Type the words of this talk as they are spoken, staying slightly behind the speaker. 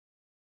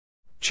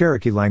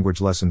Cherokee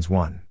Language Lessons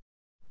 1.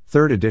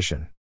 3rd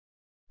edition.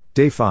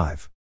 Day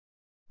 5.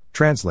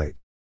 Translate.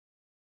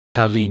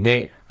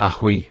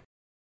 Nvhgi.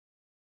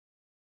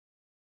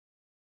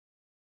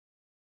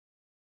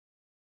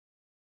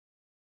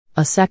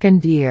 A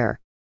second year.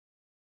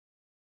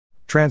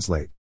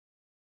 Translate.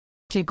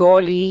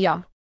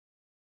 Tigolia.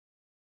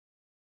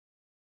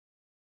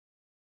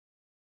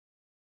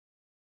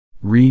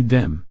 Read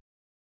them.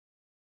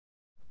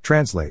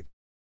 Translate.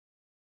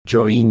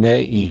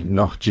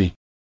 Nvhgi.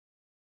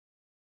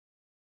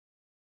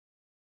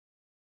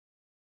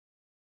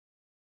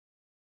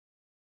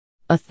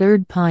 A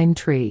third pine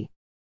tree.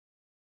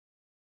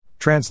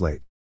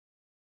 Translate.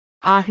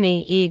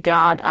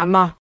 Nvhgi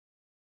ama.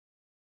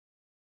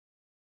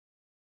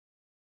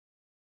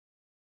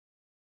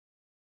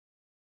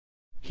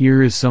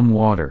 Here is some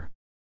water.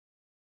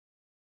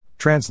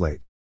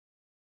 Translate.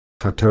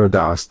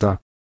 Katerdasta.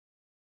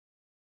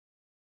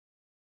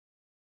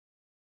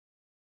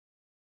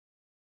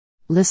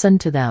 Listen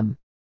to them.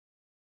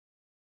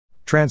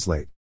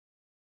 Translate.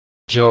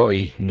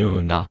 Joy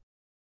Nuna.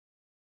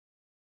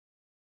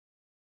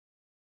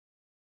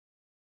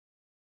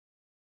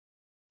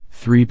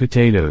 Three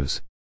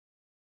potatoes.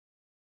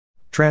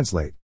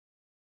 Translate.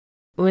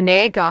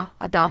 Unega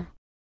adam.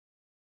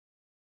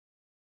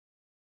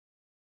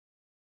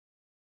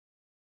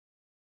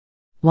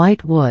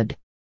 White wood.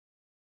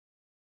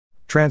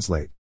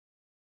 Translate.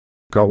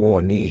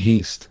 Gawoni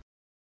Hist.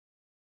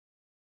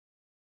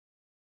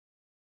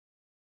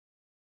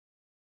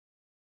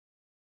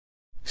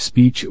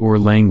 Speech or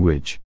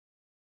language.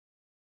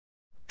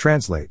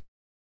 Translate.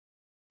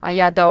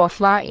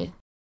 Ayadoflai.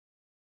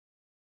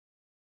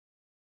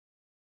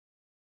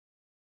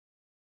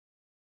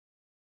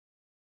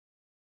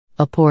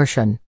 A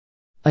portion.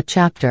 A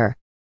chapter.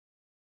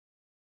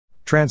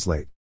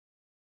 Translate.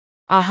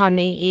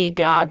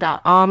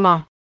 Nvhgi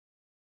ama.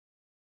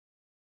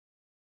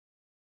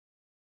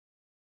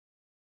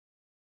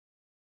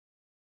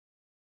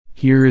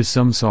 Here is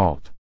some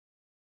salt.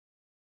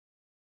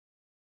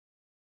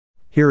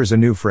 Here is a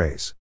new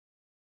phrase.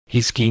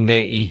 Hisgi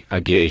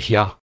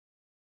Nvhgi.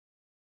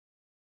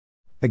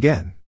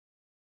 Again.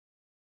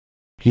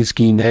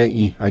 Hisgi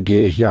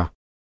Nvhgi.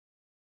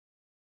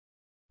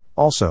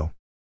 Also.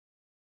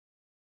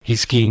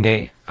 Hisgi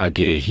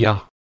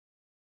Nvhgi.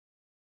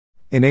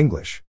 In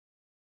English.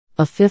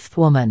 A fifth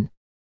woman.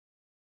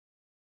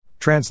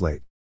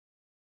 Translate.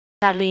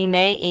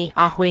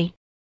 Nvhgi.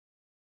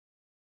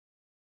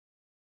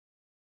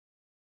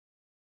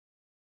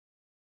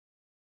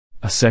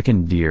 A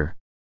second deer.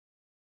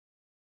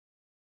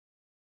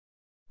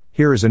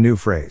 Here is a new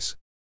phrase.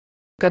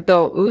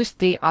 Kado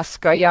usti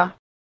askaya.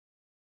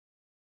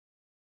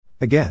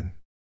 Again.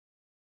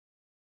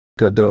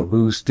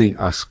 Kadohusti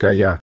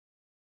Askaya.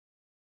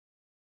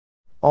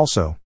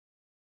 Also.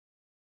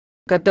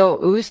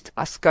 Kado ust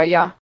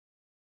askaya.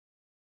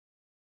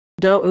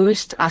 Do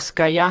ust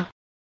askaya.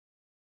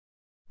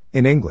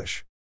 In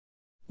English.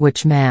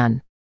 Which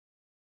man?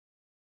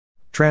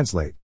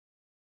 Translate.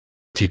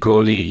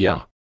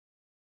 Tigolia.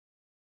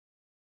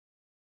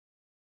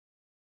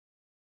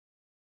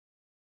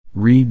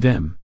 Read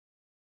them.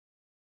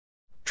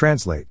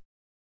 Translate.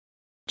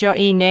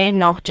 Joine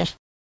noches.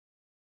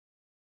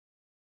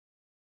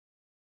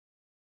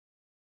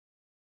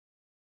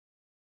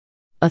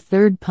 A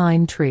third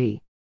pine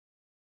tree.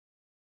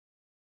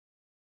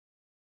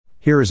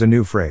 Here is a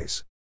new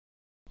phrase.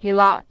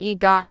 Hila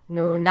iga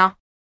nuna.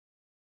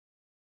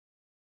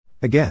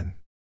 Again.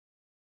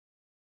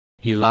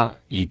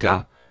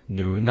 Nvhgi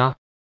Nuna.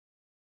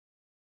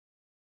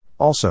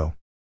 Also.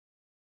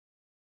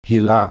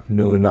 Hila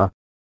Nuna.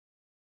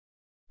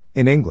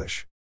 In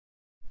English.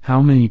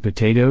 How many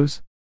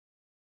potatoes?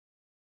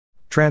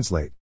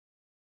 Translate.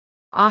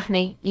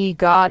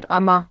 Nvhgi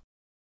ama.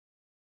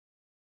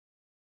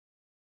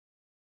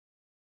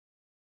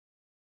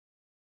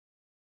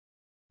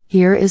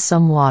 Here is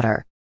some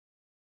water.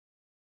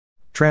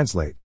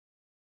 Translate.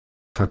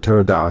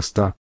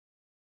 Katerdasta.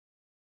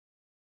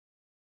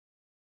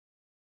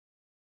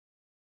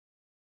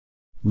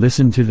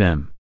 Listen to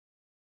them.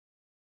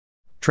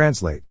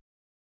 Translate.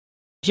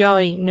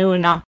 Joy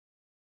nuna.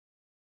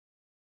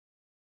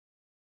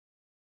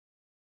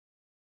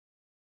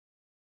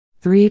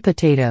 Three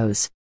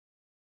potatoes.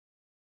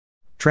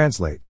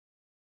 Translate.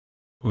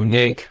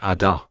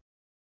 Uneg-ada.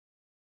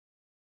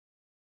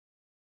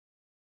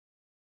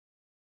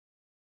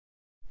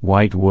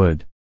 White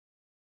wood.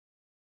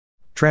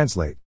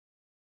 Translate.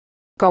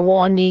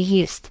 Gawoni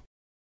hist.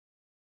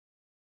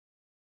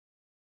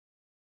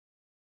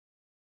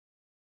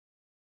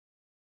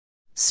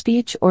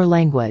 Speech or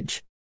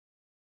language.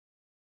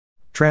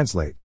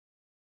 Translate.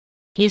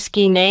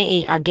 Hisgi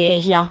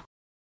Nvhgi.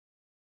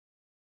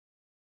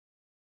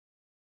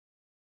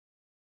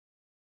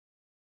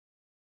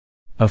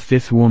 A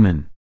fifth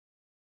woman.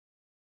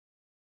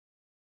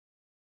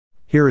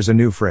 Here is a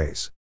new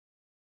phrase.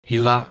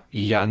 Hila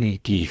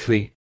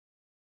Nvhgi.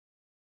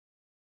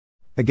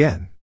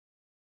 Again.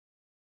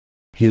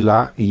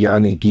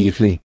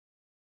 Nvhgi.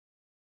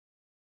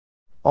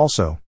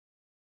 Also.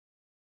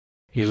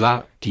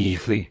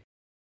 Nvhgi.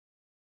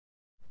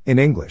 In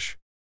English.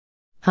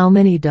 How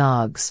many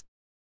dogs?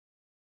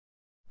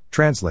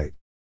 Translate.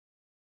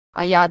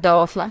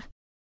 Ayadofla.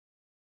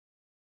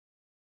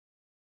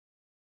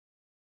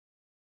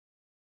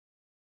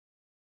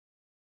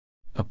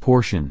 A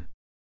portion.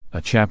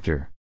 A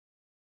chapter.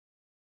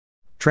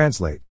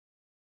 Translate.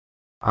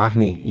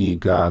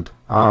 Nvhgi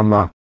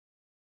ama.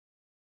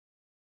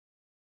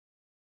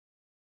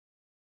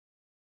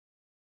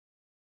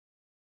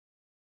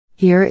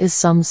 Here is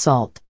some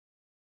salt.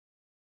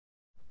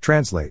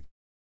 Translate.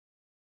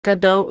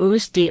 Kado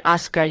usti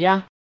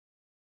askaya.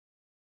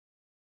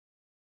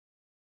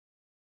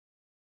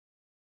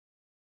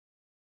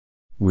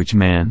 Which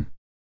man?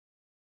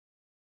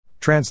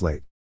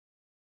 Translate.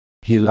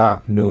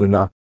 Hila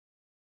nuna.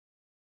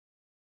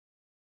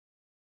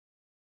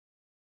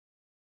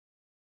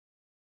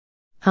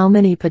 How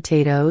many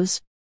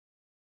potatoes?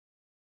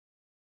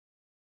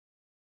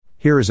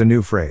 Here is a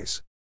new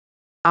phrase.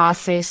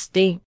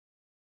 Asisti.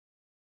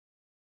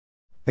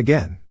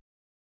 Again.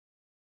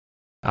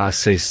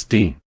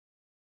 Asisti.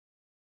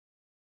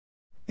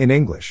 In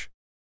English.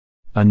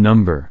 A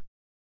number.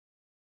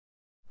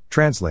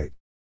 Translate.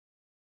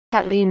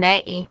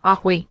 Kalinei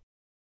ahwi.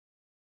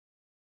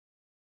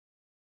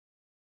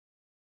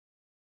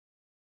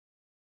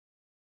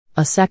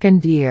 A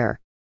second year.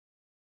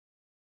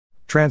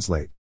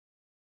 Translate.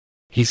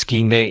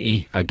 Hisgi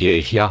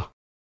Nvhgi.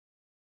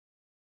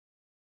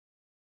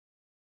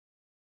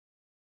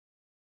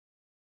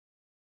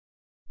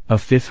 A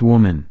fifth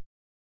woman.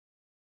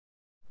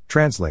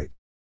 Translate.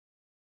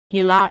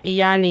 Hila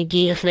yani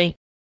gihli.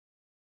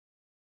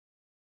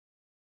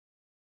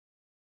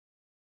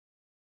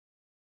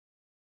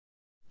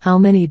 How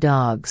many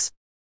dogs?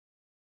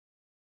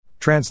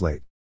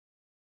 Translate.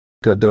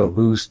 Kado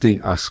usti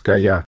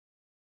askaya.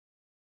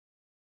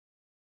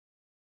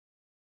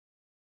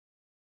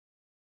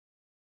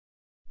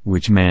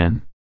 Which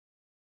man?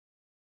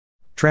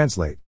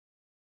 Translate.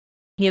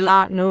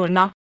 Hila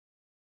nuna.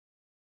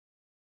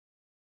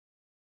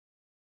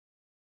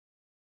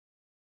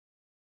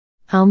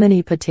 How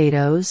many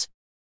potatoes?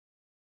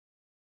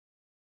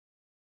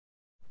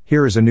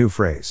 Here is a new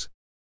phrase.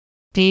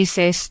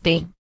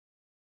 Disisti.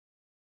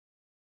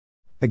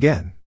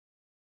 Again.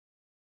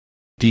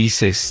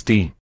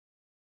 Disisti.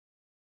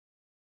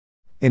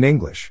 In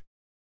English.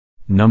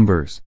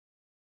 Numbers.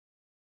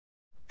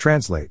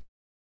 Translate.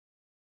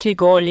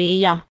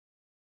 Tigoliya.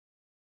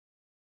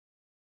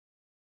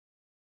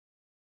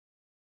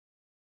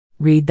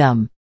 Read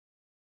them.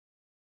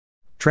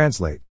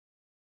 Translate.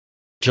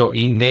 Joi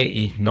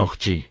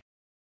Nvhgi.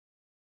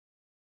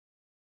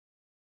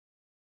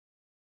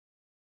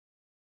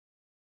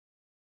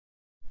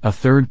 A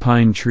third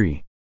pine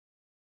tree.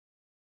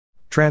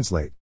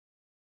 Translate.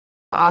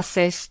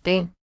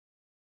 Asisti.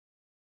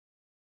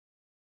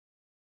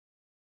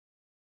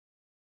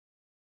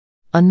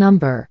 A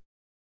number.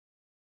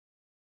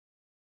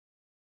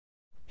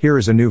 Here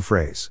is a new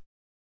phrase.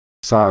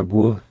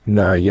 Sagu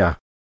naya.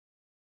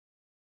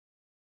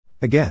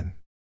 Again.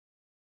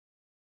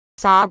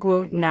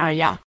 Sagu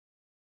naya.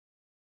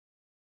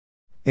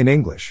 In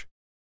English.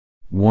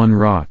 One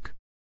rock.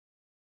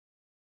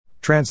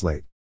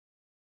 Translate.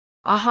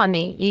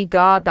 Ahani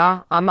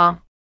igada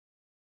ama.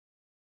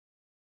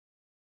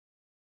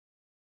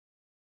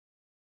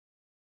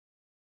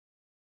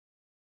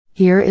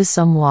 Here is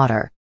some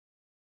water.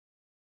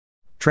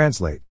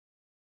 Translate.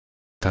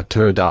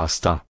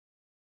 Taturdasta.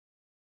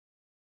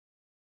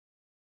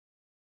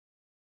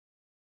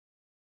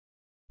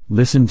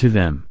 Listen to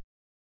them.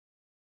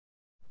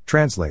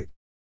 Translate.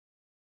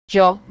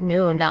 Jo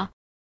nuna.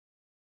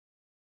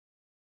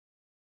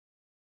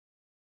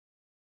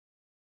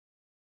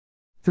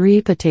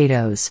 Three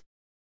potatoes.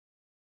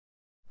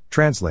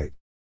 Translate.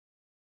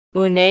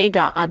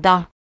 Unega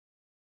ada.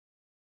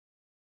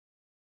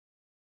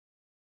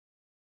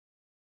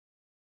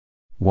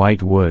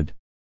 White wood.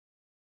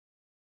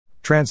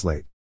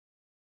 Translate.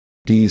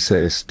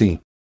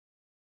 Disisti.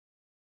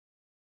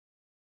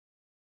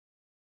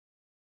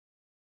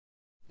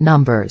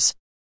 Numbers.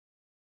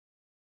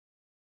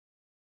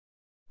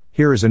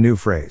 Here is a new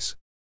phrase.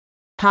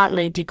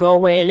 Hatli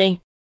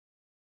digoweli.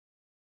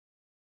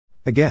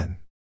 Again.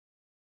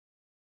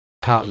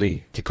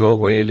 Hatli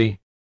tigoweli.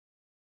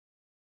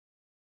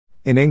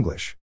 In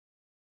English.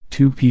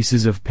 Two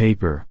pieces of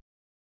paper.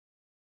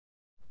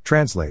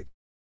 Translate.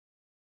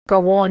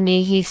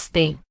 Gawoni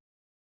histi.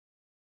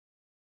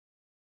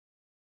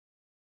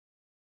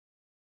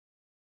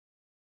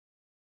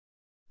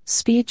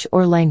 Speech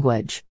or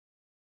language.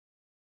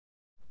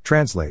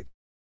 Translate.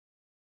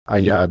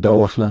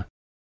 Ayadofla.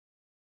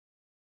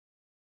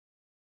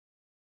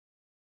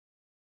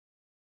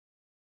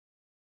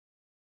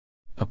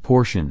 A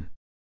portion.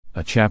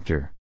 A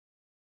chapter.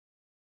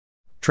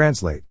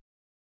 Translate.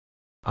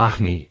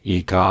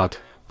 Nvhgi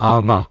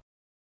ama.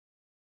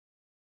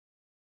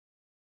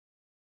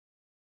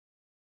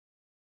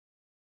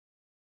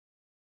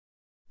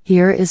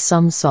 Here is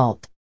some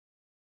salt.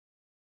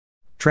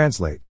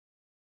 Translate.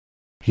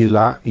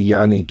 Hila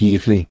yani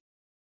gihli.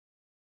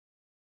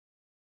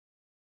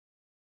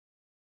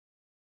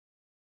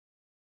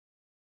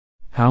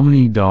 How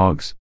many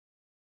dogs?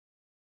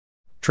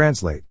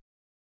 Translate.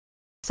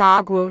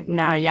 Sagu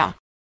naya.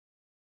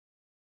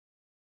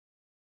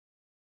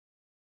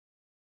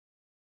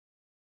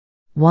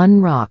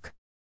 One rock.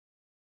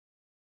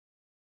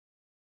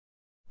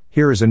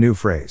 Here is a new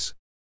phrase.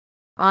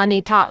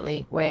 Ani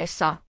tatli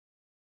wesa.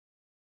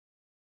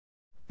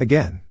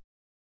 Again.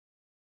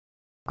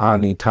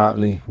 Ani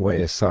tatli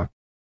wesa.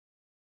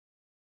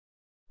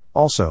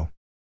 Also.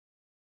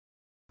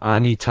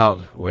 Ani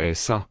tal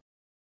wesa.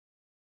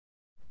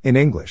 In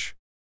English.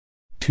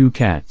 2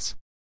 cats.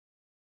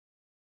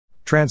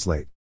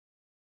 Translate.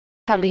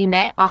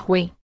 Taline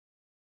ahwi.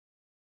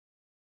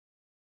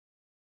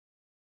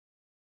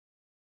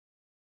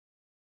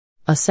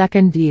 A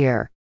second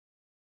year.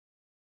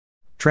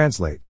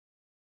 Translate.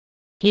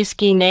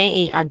 Hisgi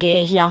nei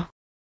agehya.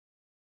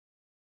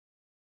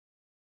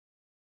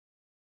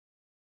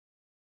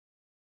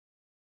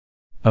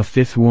 A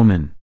 5th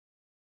woman.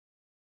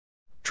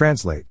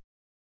 Translate.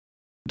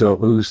 Do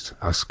ust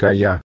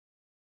askaya.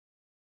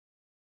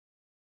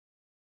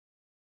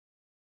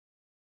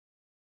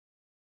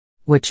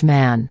 Which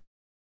man?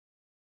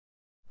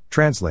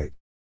 Translate.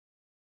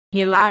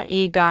 Hila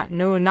iga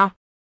nuna.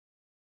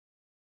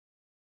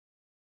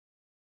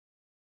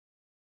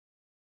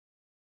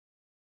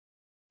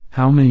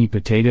 How many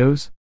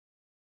potatoes?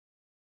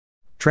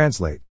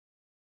 Translate.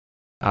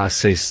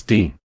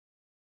 Asisti.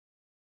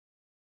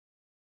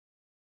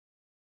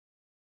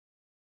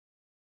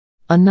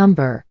 A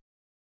number.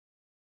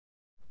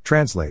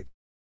 Translate.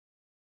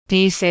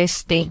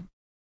 Disesti.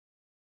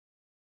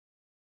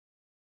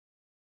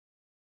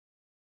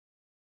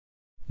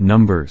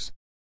 Numbers.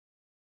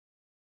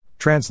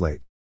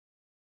 Translate.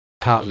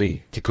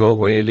 Tatli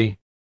tigoweli.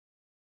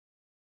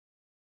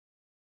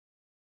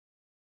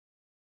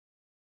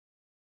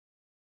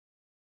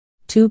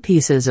 Two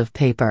pieces of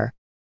paper.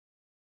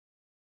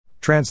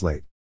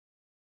 Translate.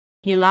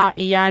 Hila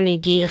iani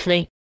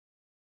gihli.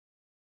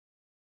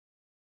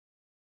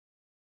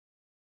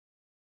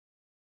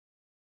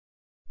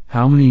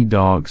 How many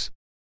dogs?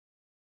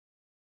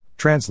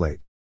 Translate.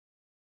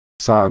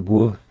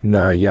 Sagu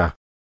naya.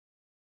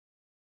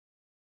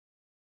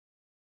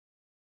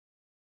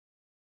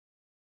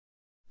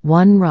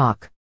 One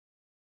rock.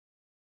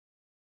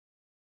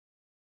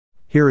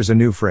 Here is a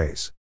new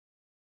phrase.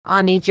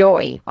 Ani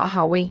joy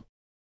ahawi.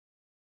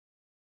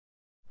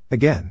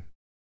 Again.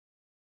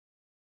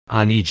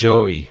 Ani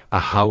joey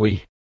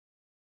ahawi.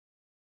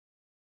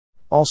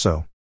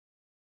 Also.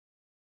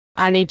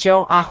 Ani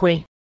jo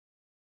ahwi.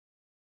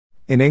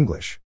 In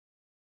English.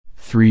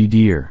 3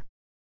 deer.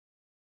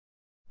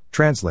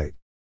 Translate.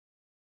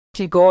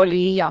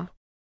 Tigoliya.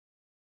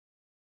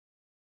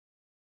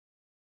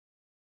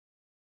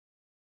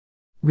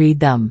 Read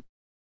them.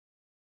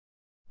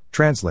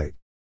 Translate.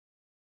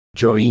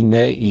 Joey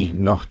nei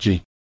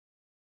nohji.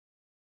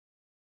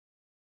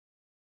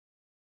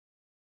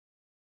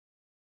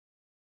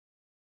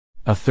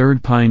 A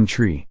 3rd pine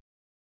tree.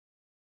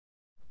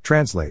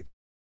 Translate.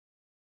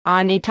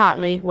 Ani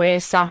tatli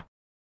wesa.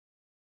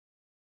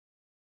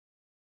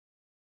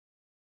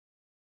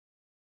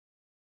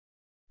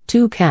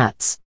 Two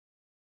cats.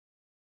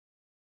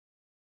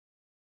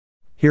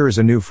 Here is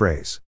a new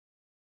phrase.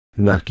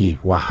 Naki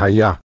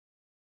wahaya.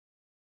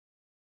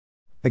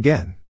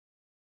 Again.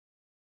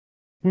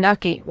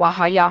 Naki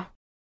wahaya.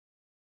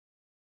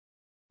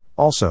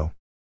 Also.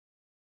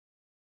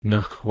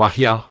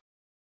 Nvhgi.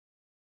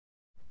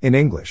 In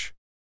English.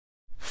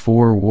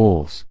 4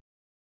 wolves.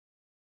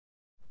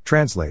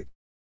 Translate.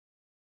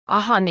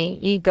 Ahani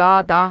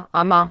igada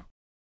ama.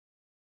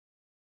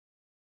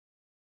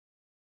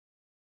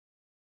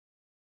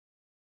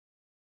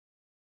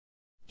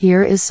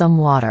 Here is some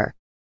water.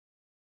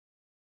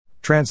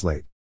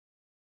 Translate.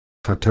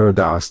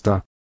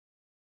 Faturdasta.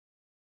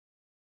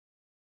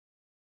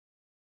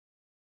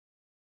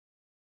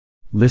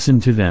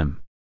 Listen to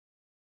them.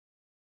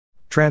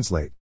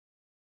 Translate.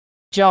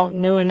 Jo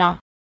nuna.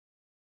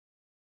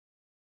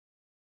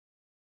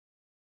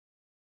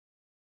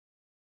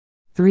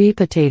 Three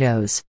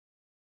potatoes.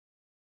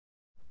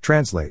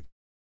 Translate.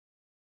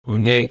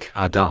 Unek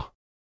ada.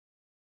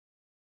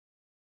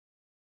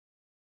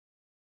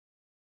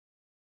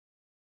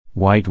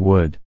 White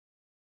wood.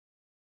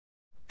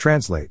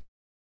 Translate.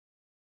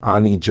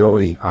 Ani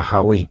joey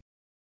ahawi.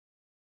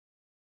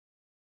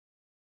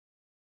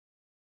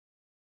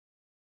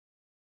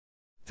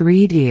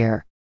 Three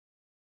deer.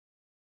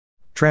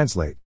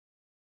 Translate.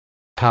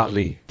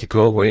 Tatli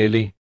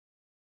tigoweli.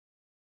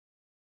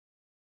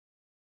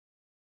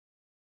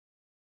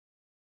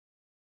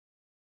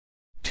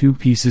 Two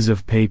pieces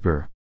of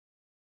paper.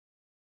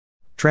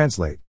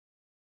 Translate.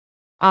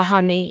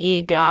 Ahani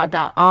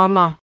igada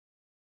ama.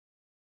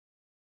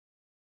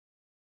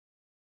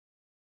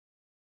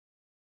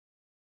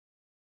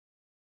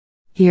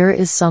 Here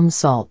is some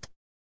salt.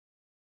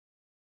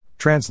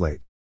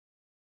 Translate.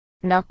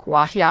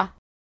 Nakwahya.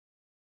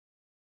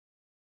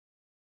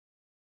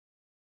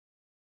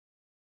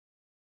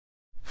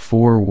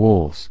 Four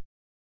wolves.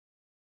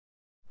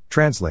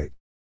 Translate.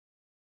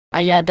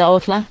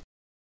 Ayadotla.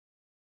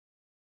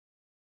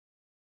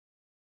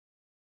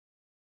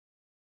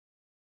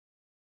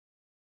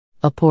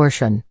 A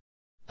portion.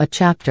 A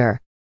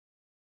chapter.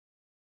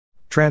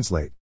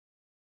 Translate.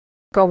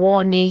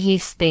 Gawani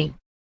Hisgi.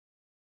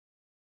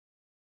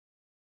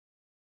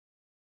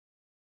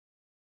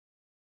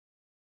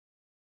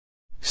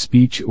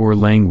 Speech or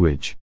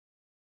language.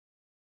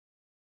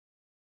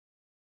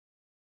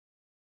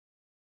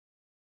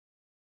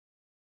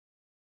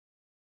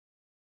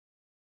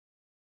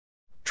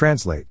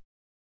 Translate.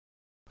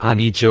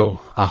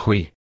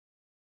 Nvhgi.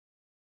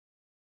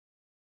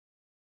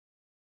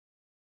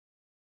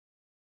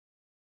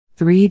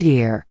 3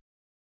 deer.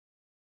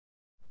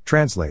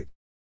 Translate.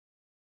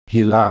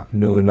 Hila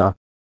nuna.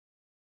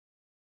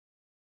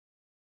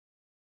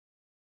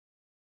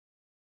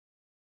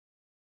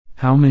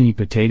 How many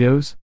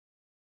potatoes?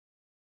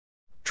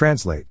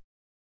 Translate.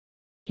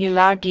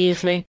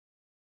 Hilagizli.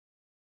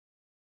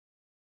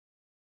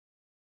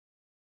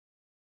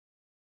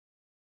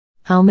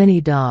 How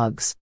many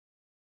dogs?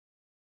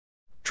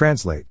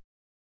 Translate.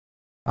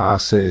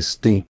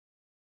 Asesti.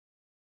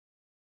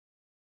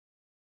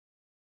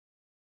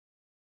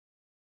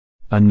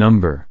 A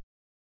number.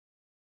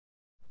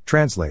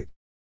 Translate.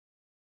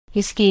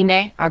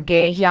 Hiskine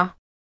Ageya.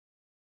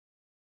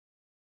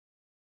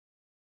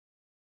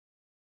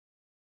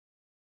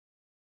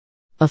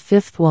 A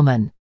fifth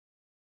woman.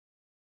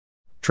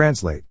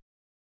 Translate.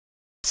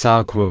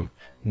 Sagwu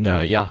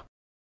naya.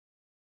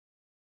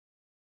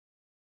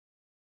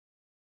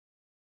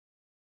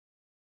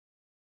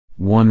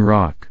 One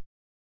rock.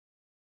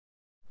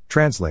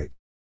 Translate.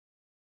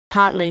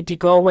 Tatli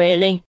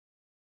Digoweli.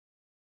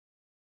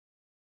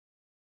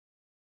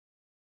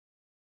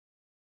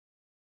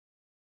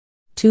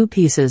 Two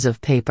pieces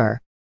of paper.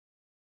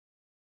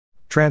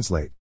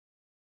 Translate.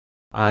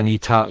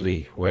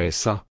 Tatli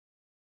wesa.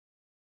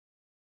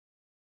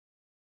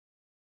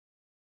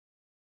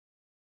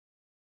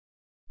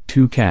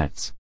 Two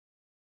cats.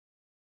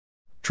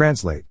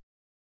 Translate.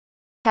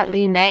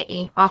 Tatli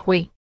Nei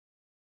Ahwi.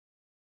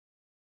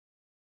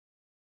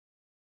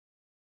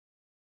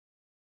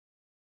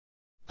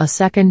 A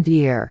second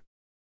deer.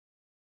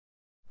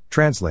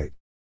 Translate.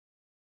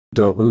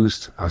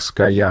 Doust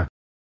askaya.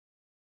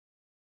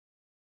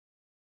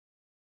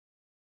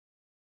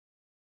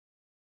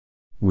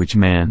 Which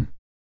man?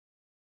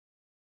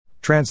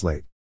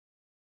 Translate.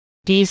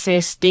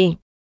 DSSD.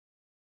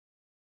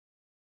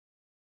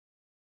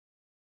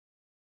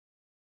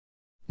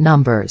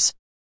 Numbers.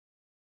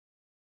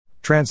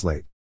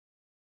 Translate.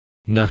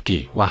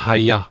 Nvhgi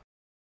wahaya.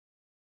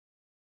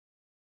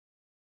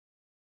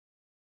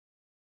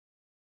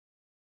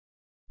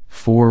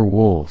 Four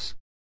wolves.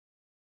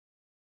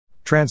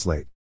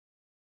 Translate.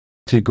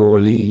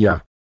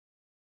 Tigoliya.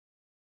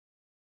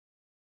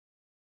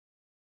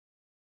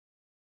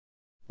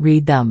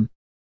 Read them.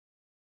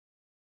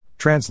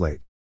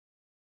 Translate.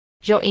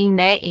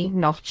 Joinei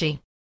Nvhgi.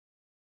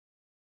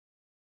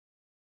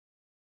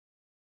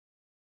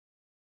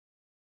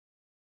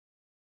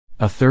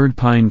 A third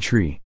pine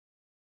tree.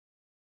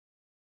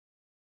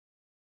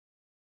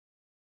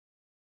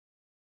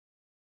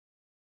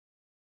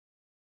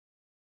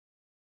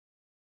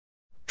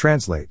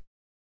 Translate.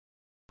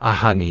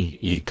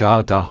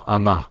 Nvhgi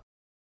ama.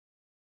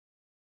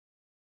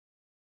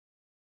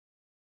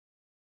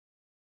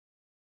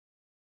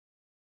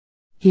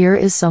 Here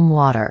is some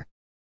water.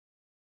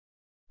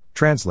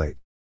 Translate.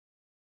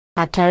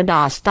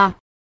 Aterdasta.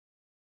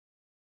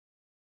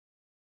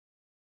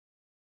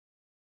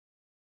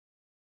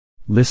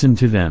 Listen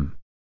to them.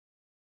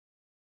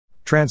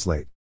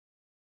 Translate.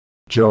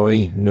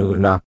 Joy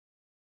nuna.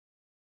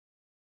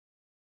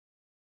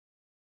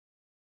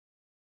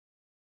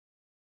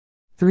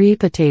 Three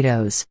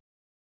potatoes.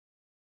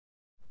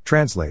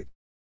 Translate.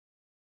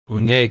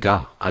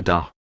 Unega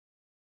ada.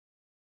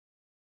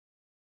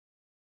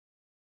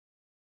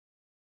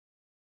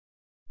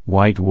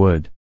 White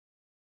wood.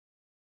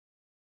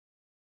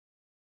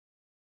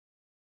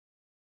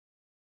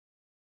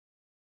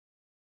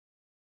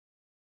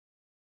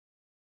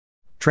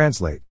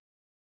 Translate.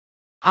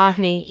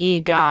 Ahni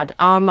Igad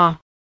Ama.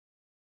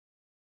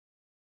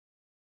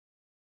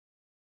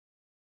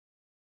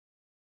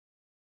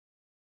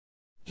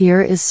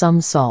 Here is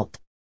some salt.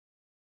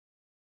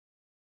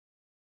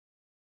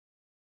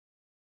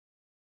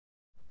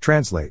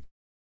 Translate.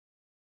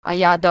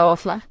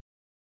 Ayadofla.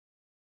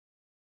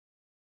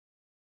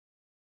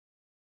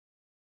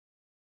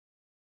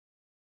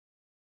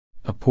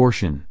 A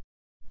portion.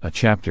 A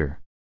chapter.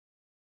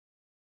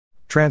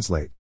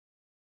 Translate.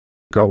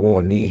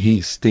 Gawani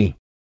Hisgi.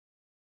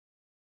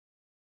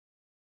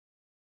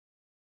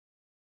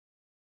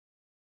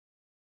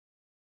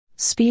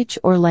 Speech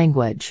or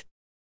language.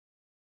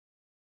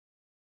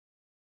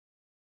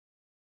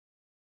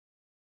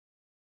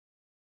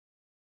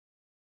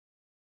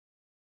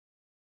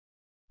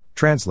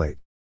 Translate.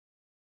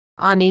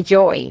 Ani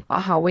Joy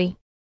Ahawi.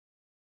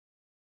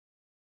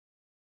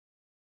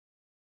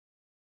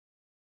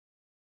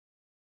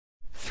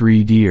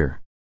 Three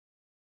deer.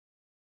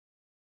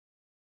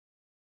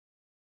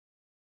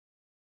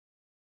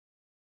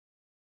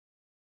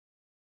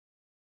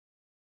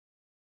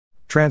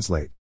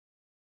 Translate.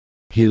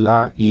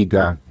 Hila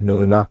iga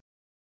nuna.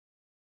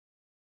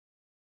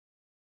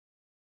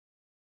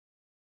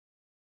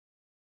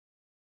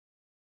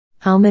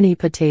 How many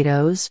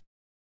potatoes?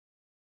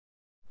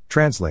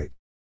 Translate.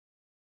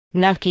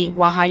 Nvhgi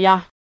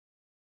wahaya.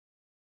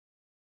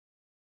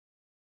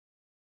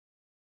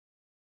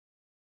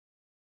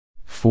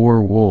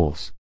 4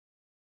 wolves.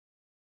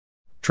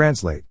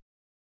 Translate.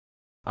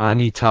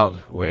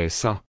 Anital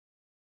wesa.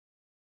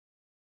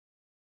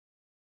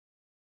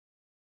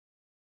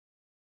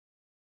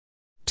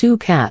 2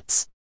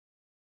 cats.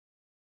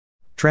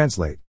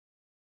 Translate.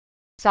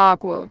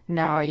 Sagwu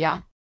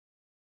naraya.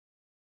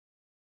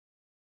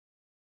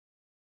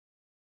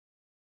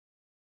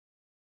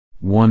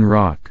 1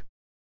 rock.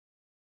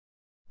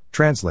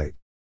 Translate.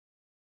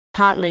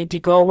 Hartley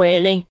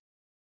digoweli.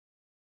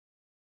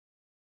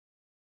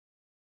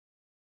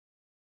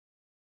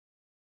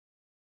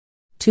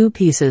 2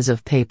 pieces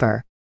of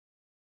paper.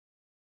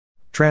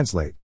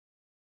 Translate.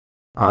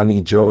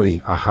 Ani Joey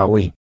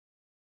Ahawi.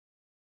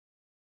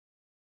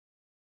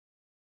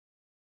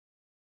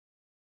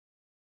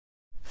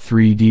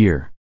 3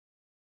 deer.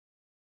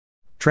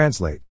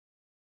 Translate.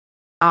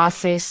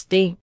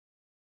 Asisti.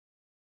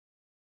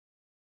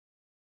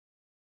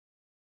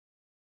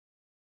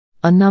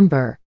 A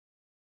number.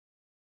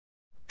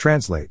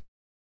 Translate.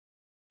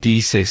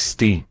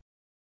 Disesti.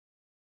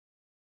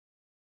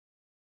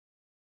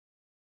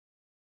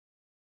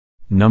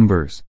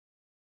 Numbers.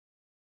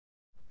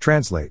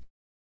 Translate.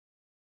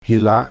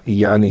 Hila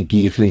yani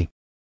gifli.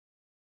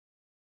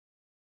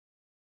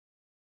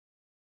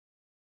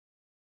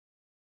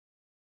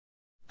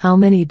 How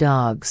many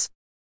dogs?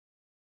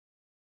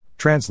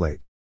 Translate.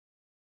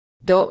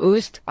 Do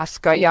ust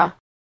askaya.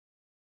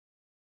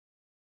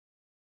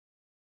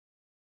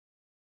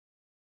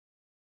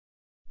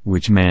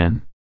 Which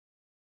man?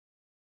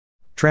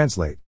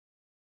 Translate.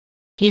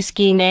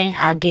 Hisgi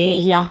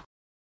Nvhgi.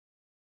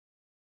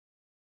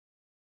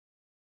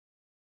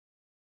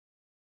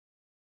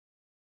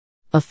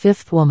 A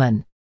 5th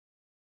woman.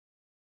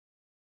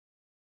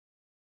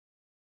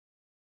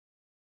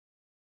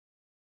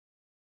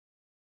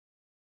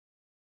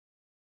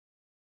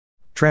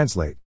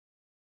 Translate.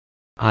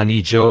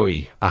 Ani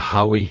Joey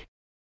Ahawi.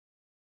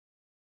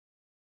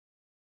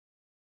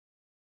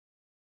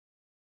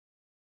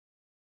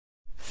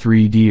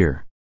 3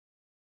 deer.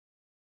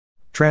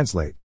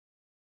 Translate.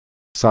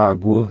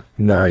 Sagwu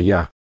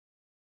naya.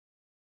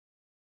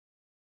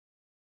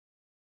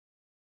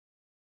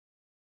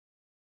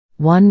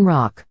 1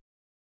 rock.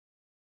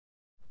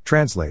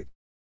 Translate.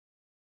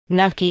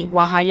 Nvhgi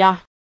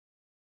wahaya.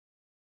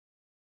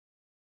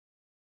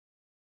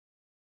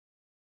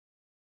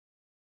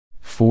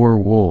 4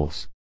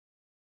 wolves.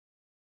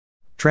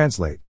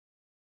 Translate.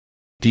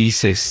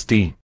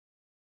 Disesti.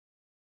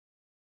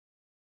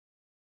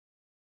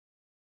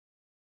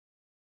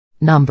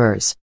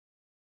 Numbers.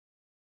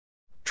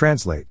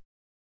 Translate.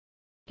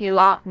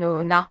 Hila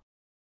nuna.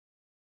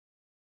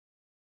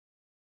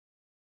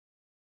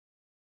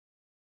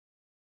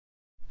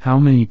 How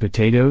many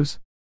potatoes?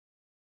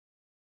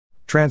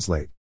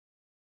 Translate.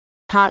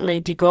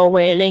 Hartley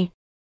digoweli.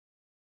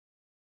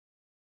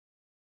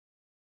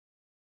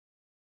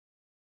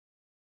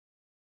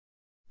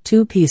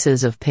 2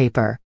 pieces of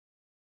paper.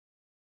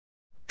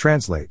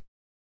 Translate.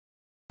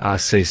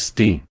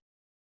 Asisti.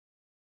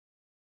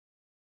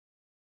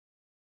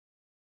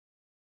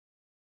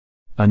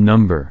 A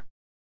number.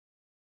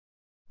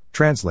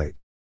 Translate.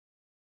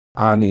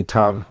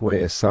 Anital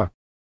wesa.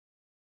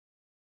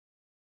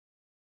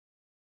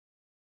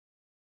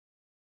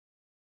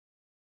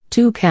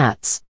 2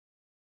 cats.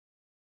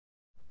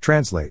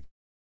 Translate.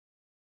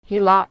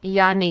 Hila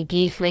yani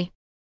gifli.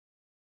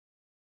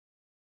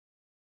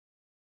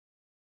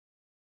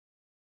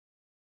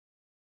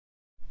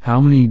 How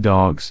many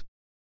dogs?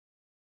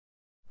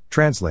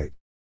 Translate.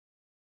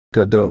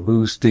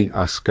 Gadalusti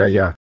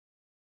askaya.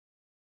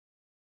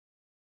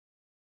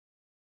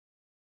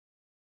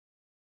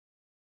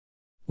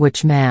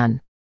 Which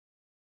man?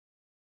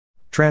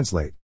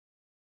 Translate.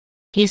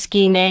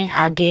 Hisgi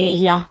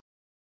Nvhgi.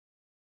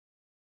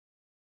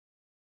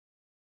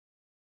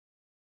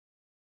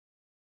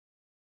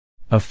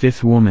 A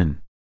 5th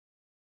woman.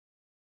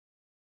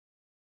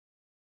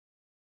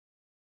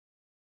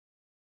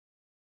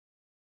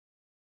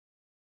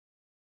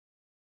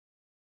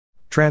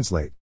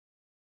 Translate.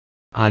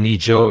 Ani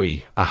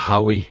Joey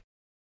Ahawi.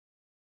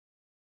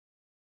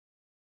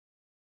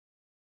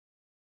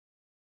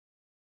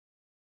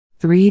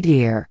 3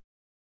 deer.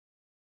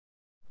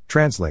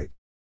 Translate.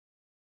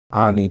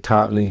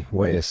 Anitali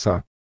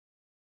wesa.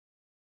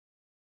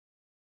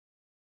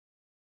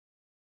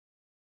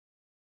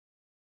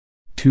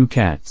 2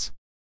 cats.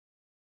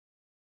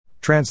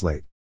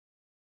 Translate.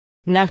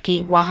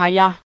 Nvhgi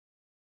wahaya.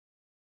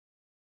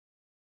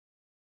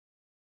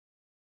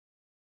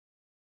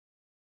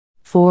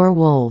 4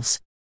 wolves.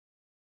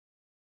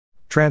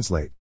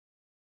 Translate.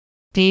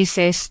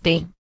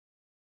 Disesti.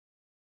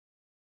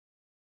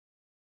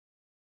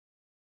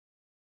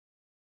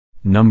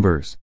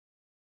 Numbers.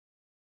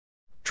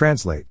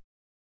 Translate.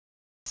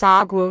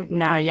 Sagwu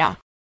naraya.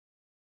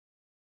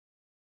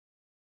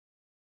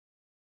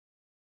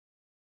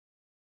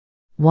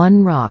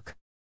 1 rock.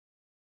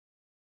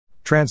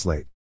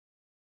 Translate.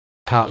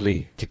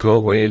 Tatli,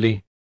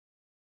 Tikoweli.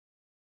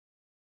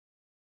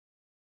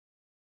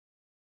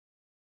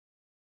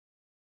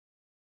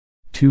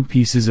 2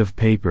 pieces of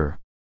paper.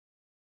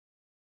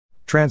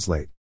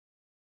 Translate.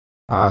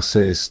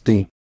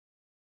 Asesti.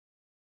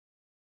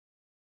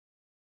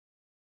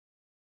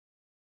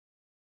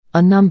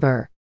 A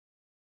number.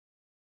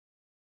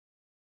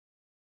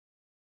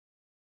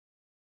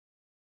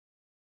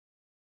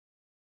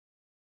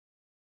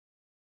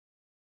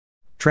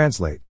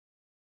 Translate.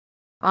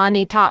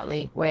 Ani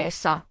tatli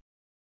wesa.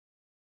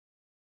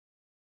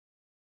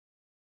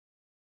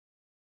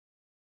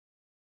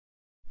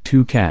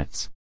 2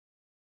 cats.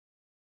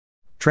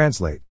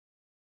 Translate.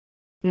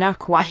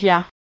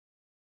 Nvhgi.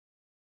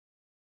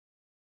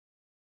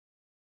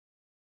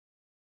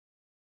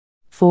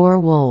 4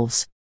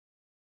 wolves.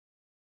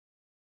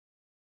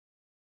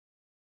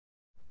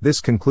 This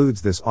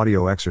concludes this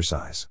audio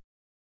exercise.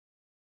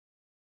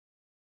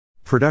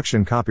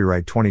 Production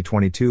copyright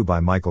 2022 by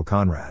Michael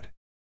Conrad.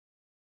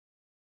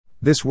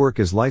 This work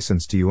is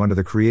licensed to you under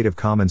the Creative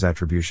Commons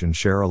Attribution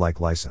Share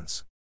Alike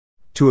license.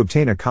 To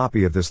obtain a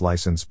copy of this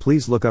license,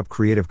 please look up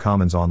Creative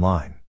Commons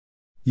online.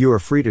 You are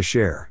free to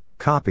share,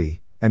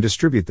 copy, and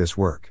distribute this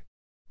work.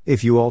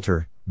 If you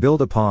alter,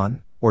 build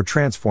upon, or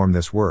transform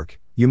this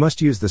work, you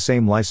must use the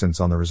same license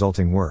on the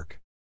resulting work.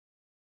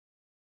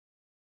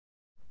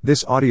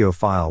 This audio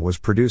file was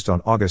produced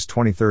on August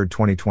 23,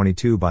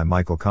 2022 by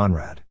Michael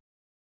Conrad.